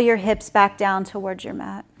slowly roll your hips back down towards your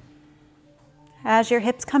mat. As your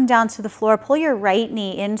hips come down to the floor, pull your right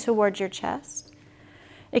knee in towards your chest.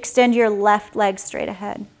 Extend your left leg straight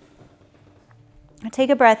ahead. Take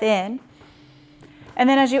a breath in. And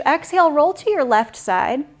then as you exhale, roll to your left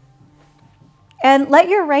side. And let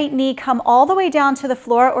your right knee come all the way down to the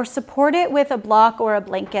floor or support it with a block or a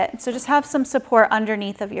blanket. So just have some support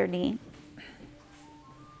underneath of your knee.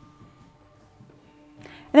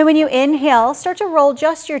 And then when you inhale, start to roll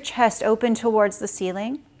just your chest open towards the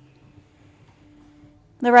ceiling.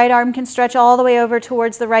 The right arm can stretch all the way over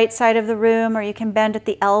towards the right side of the room, or you can bend at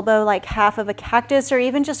the elbow like half of a cactus, or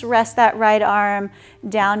even just rest that right arm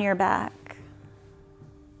down your back.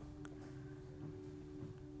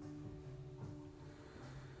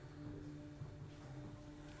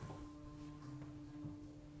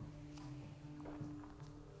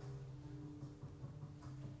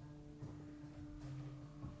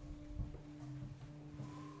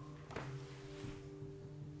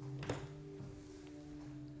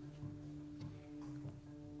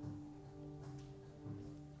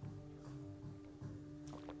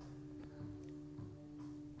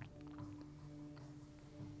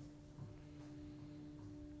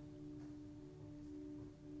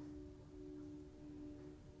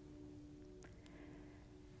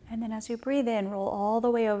 And then as you breathe in, roll all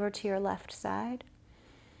the way over to your left side.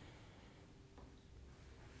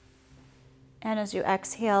 And as you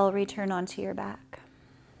exhale, return onto your back.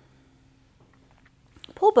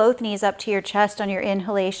 Pull both knees up to your chest on your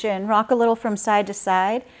inhalation. Rock a little from side to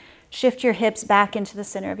side. Shift your hips back into the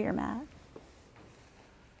center of your mat.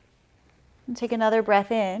 And take another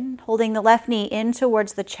breath in, holding the left knee in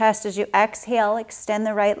towards the chest. As you exhale, extend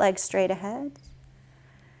the right leg straight ahead.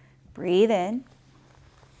 Breathe in.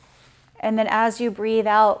 And then as you breathe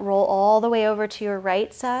out, roll all the way over to your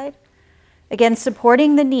right side. Again,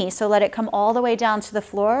 supporting the knee, so let it come all the way down to the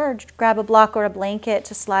floor, or grab a block or a blanket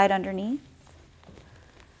to slide underneath.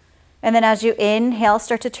 And then as you inhale,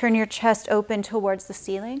 start to turn your chest open towards the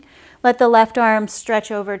ceiling. Let the left arm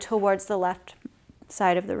stretch over towards the left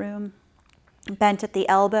side of the room, bent at the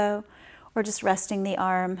elbow, or just resting the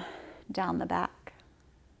arm down the back.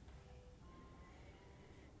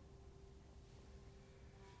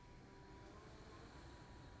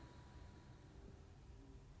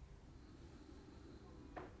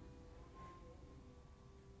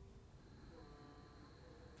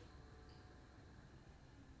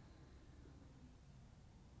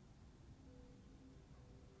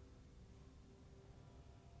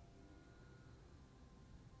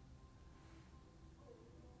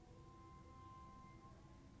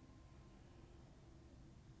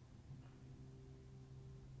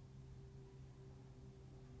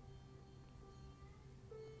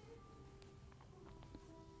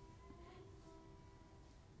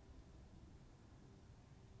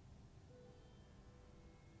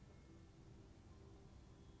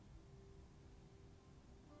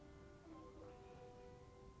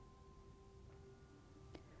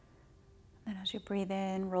 As you breathe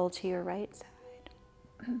in, roll to your right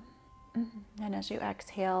side. And as you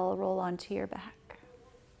exhale, roll onto your back.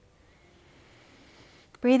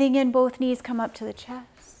 Breathing in, both knees come up to the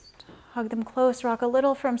chest. Hug them close, rock a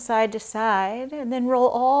little from side to side, and then roll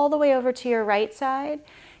all the way over to your right side.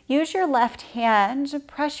 Use your left hand,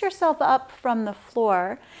 press yourself up from the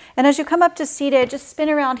floor, and as you come up to seated, just spin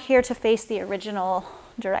around here to face the original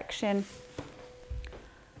direction.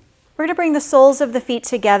 We're going to bring the soles of the feet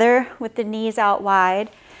together with the knees out wide,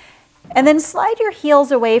 and then slide your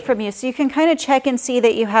heels away from you so you can kind of check and see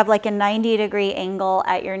that you have like a 90-degree angle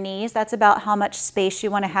at your knees. That's about how much space you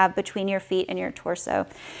want to have between your feet and your torso.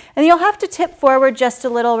 And you'll have to tip forward just a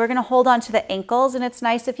little. We're going to hold on to the ankles, and it's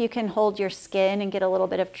nice if you can hold your skin and get a little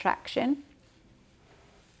bit of traction.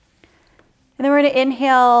 And then we're going to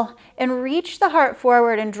inhale and reach the heart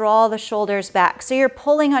forward and draw the shoulders back. So you're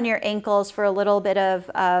pulling on your ankles for a little bit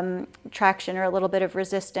of traction or a little bit of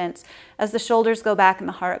resistance as the shoulders go back and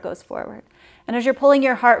the heart goes forward. And as you're pulling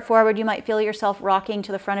your heart forward, you might feel yourself rocking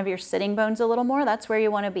to the front of your sitting bones a little more. That's where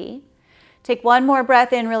you want to be. Take one more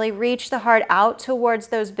breath in, really reach the heart out towards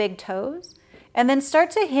those big toes. And then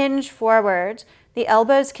start to hinge forward. The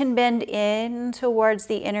elbows can bend in towards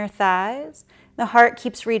the inner thighs. The heart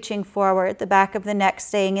keeps reaching forward, the back of the neck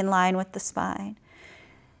staying in line with the spine.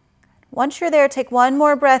 Once you're there, take one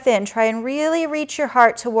more breath in. Try and really reach your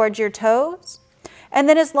heart towards your toes. And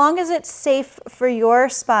then as long as it's safe for your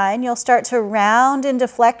spine, you'll start to round into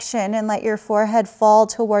flexion and let your forehead fall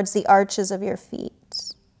towards the arches of your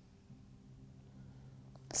feet.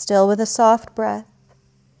 Still with a soft breath.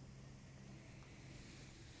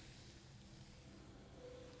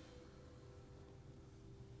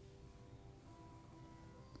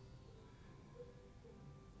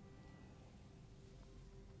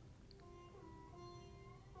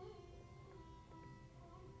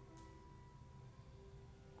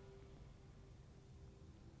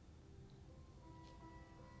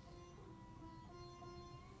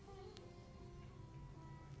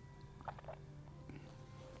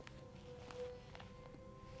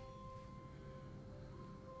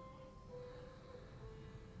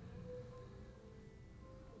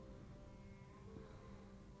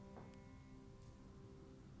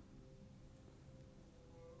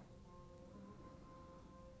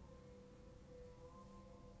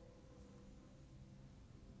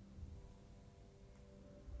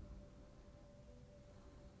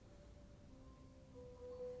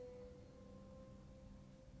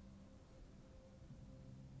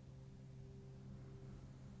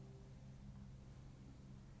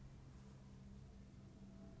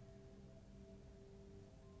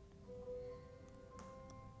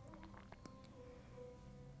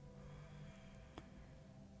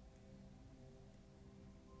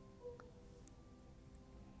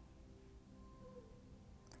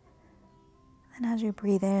 And as you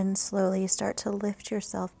breathe in, slowly start to lift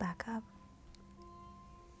yourself back up.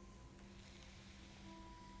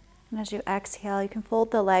 And as you exhale, you can fold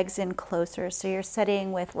the legs in closer. So you're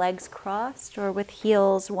sitting with legs crossed or with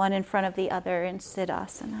heels one in front of the other in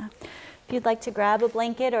Siddhasana. If you'd like to grab a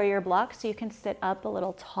blanket or your block so you can sit up a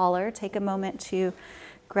little taller, take a moment to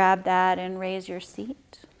grab that and raise your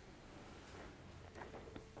seat.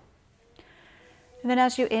 And then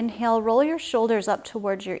as you inhale, roll your shoulders up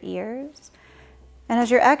towards your ears. And as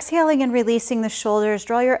you're exhaling and releasing the shoulders,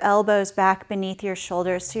 draw your elbows back beneath your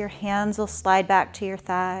shoulders so your hands will slide back to your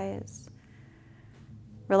thighs.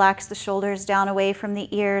 Relax the shoulders down away from the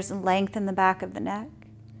ears and lengthen the back of the neck.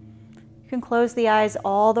 You can close the eyes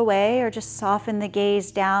all the way or just soften the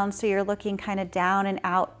gaze down so you're looking kind of down and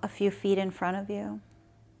out a few feet in front of you.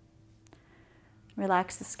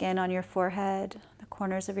 Relax the skin on your forehead, the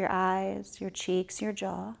corners of your eyes, your cheeks, your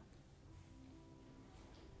jaw.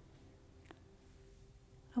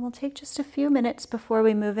 And we'll take just a few minutes before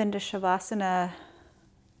we move into Shavasana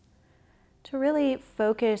to really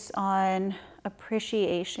focus on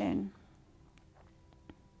appreciation.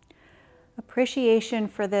 Appreciation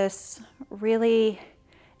for this really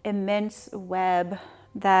immense web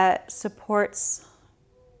that supports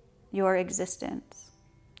your existence.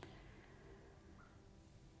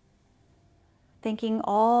 Thinking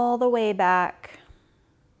all the way back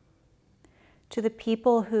to the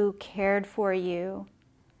people who cared for you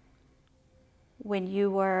when you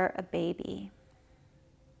were a baby.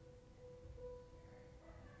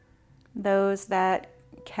 Those that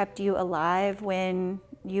kept you alive when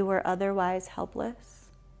you were otherwise helpless.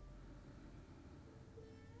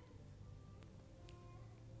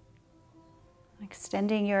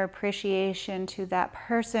 Extending your appreciation to that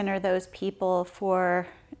person or those people for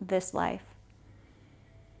this life.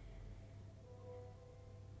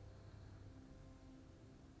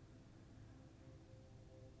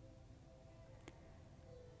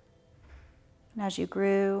 And as you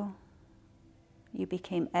grew, you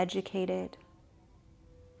became educated,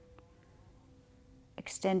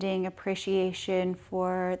 extending appreciation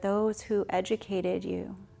for those who educated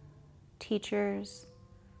you, teachers,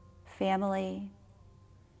 family,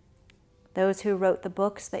 those who wrote the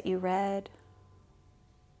books that you read.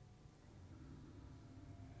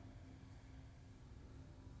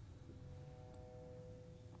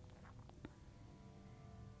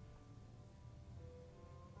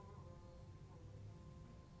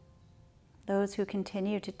 Those who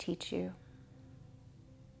continue to teach you.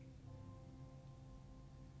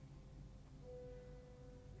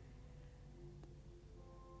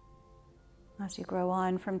 As you grow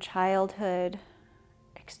on from childhood,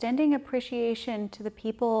 extending appreciation to the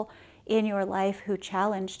people in your life who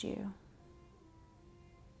challenged you.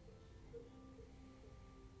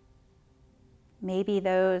 Maybe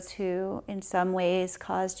those who in some ways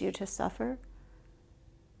caused you to suffer,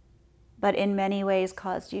 but in many ways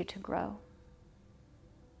caused you to grow.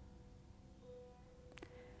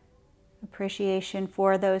 Appreciation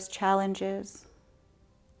for those challenges,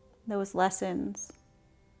 those lessons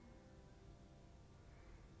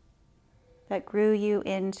that grew you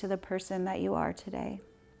into the person that you are today.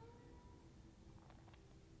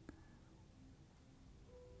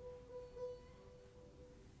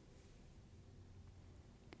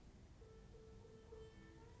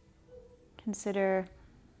 Consider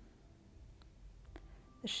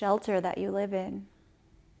the shelter that you live in,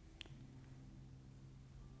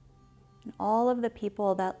 and all of the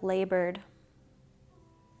people that labored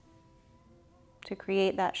to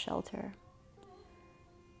create that shelter.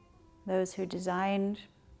 Those who designed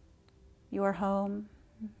your home,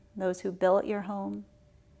 those who built your home,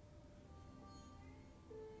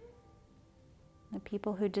 the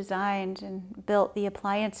people who designed and built the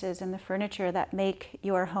appliances and the furniture that make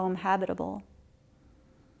your home habitable.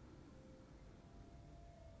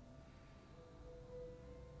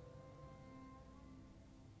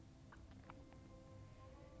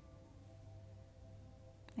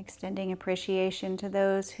 Extending appreciation to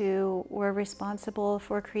those who were responsible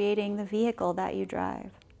for creating the vehicle that you drive.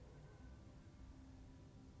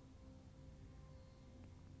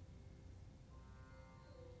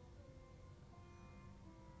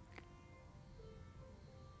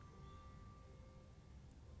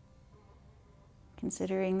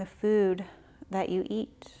 Considering the food that you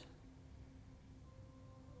eat.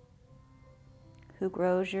 Who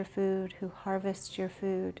grows your food, who harvests your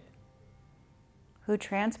food, who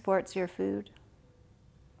transports your food.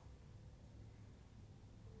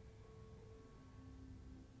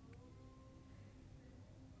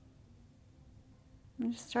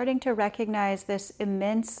 I'm just starting to recognize this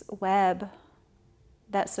immense web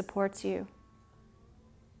that supports you.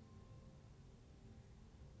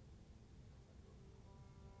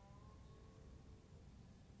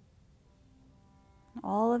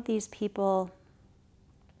 All of these people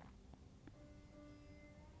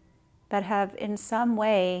that have in some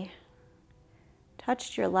way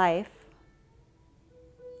touched your life,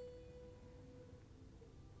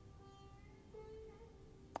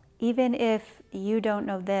 even if you don't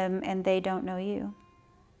know them and they don't know you.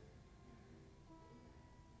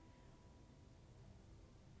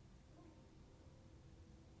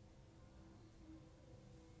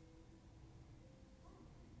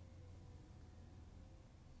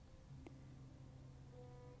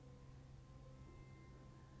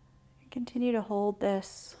 Continue to hold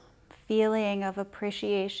this feeling of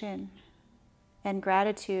appreciation and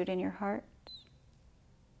gratitude in your heart.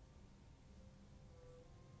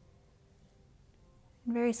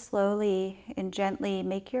 And very slowly and gently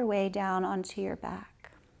make your way down onto your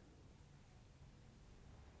back.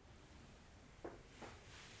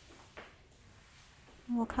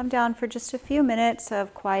 We'll come down for just a few minutes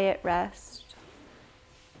of quiet rest.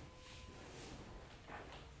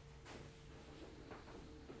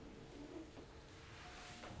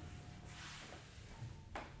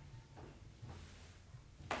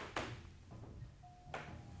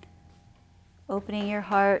 Opening your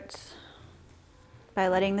heart by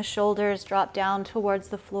letting the shoulders drop down towards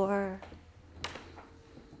the floor.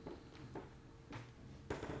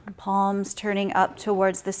 Palms turning up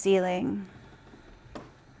towards the ceiling.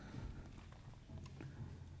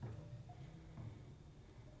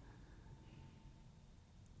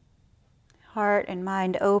 Heart and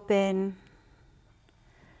mind open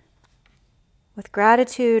with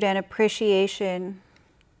gratitude and appreciation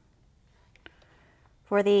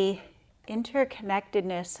for the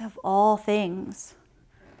interconnectedness of all things.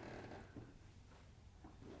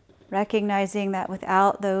 Recognizing that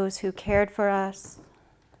without those who cared for us,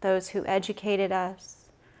 those who educated us,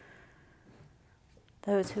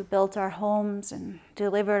 those who built our homes and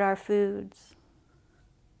delivered our foods,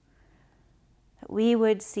 that we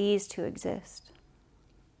would cease to exist.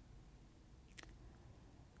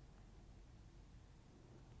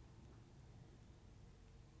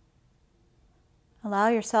 Allow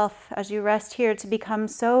yourself, as you rest here, to become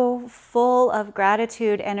so full of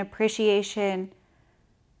gratitude and appreciation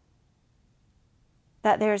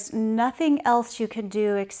that there's nothing else you can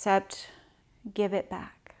do except give it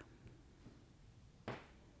back.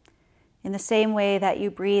 In the same way that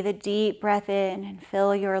you breathe a deep breath in and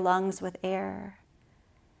fill your lungs with air,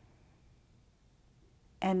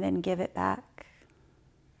 and then give it back.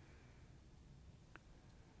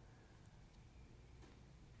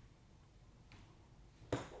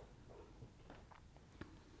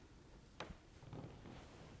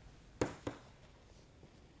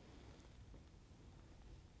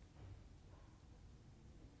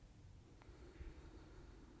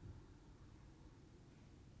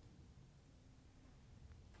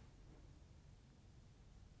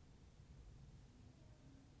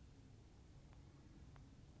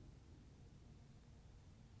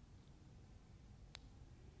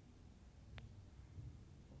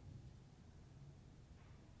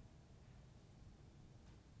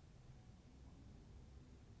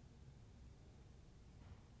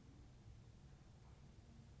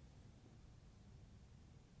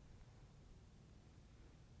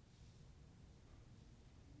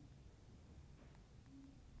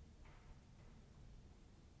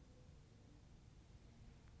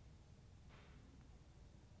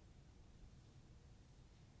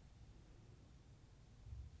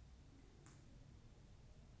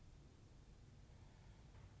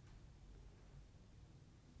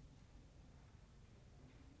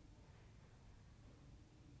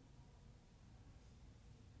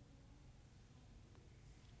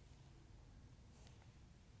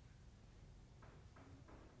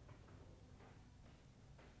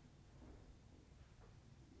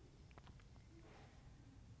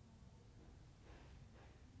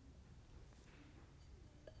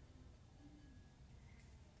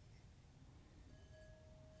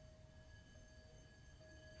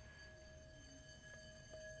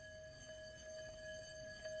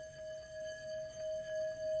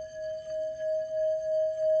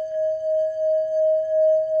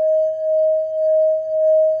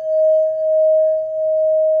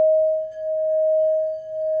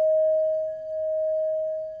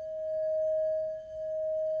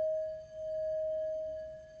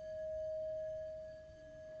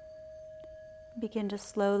 Begin to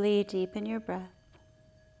slowly deepen your breath.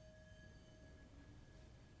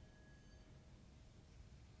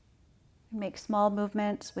 Make small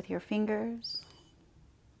movements with your fingers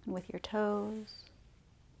and with your toes.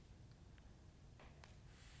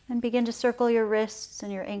 And begin to circle your wrists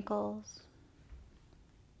and your ankles.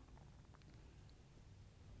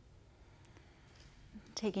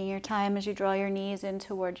 Taking your time as you draw your knees in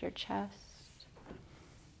towards your chest.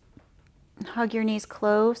 Hug your knees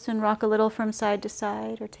close and rock a little from side to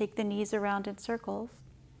side, or take the knees around in circles.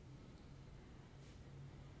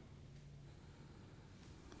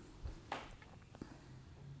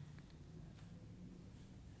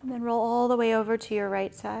 And then roll all the way over to your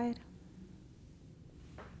right side.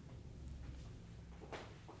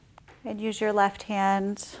 And use your left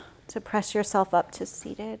hand to press yourself up to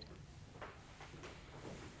seated.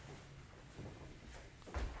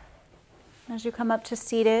 As you come up to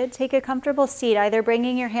seated, take a comfortable seat, either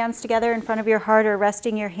bringing your hands together in front of your heart or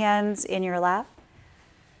resting your hands in your lap.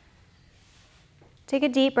 Take a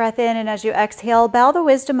deep breath in, and as you exhale, bow the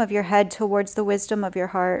wisdom of your head towards the wisdom of your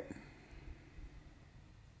heart.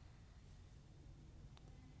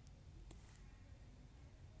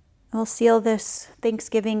 We'll seal this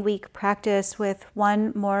Thanksgiving week practice with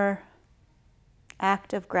one more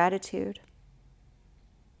act of gratitude.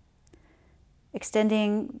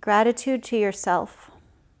 Extending gratitude to yourself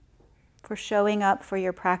for showing up for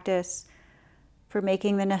your practice, for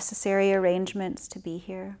making the necessary arrangements to be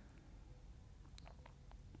here.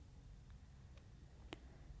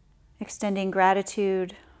 Extending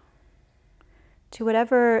gratitude to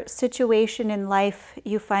whatever situation in life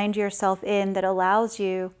you find yourself in that allows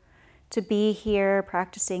you to be here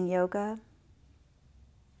practicing yoga.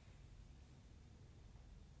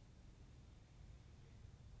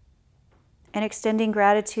 And extending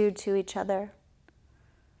gratitude to each other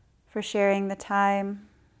for sharing the time,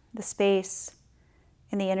 the space,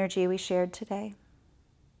 and the energy we shared today.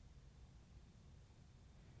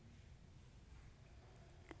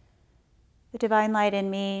 The divine light in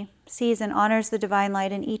me sees and honors the divine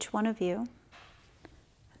light in each one of you.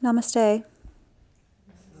 Namaste.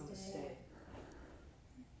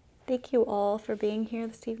 Thank you all for being here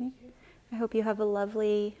this evening. I hope you have a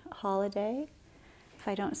lovely holiday. If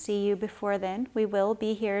I don't see you before then, we will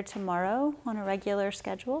be here tomorrow on a regular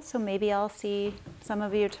schedule, so maybe I'll see some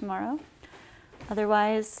of you tomorrow.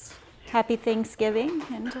 Otherwise, happy Thanksgiving,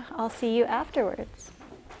 and I'll see you afterwards.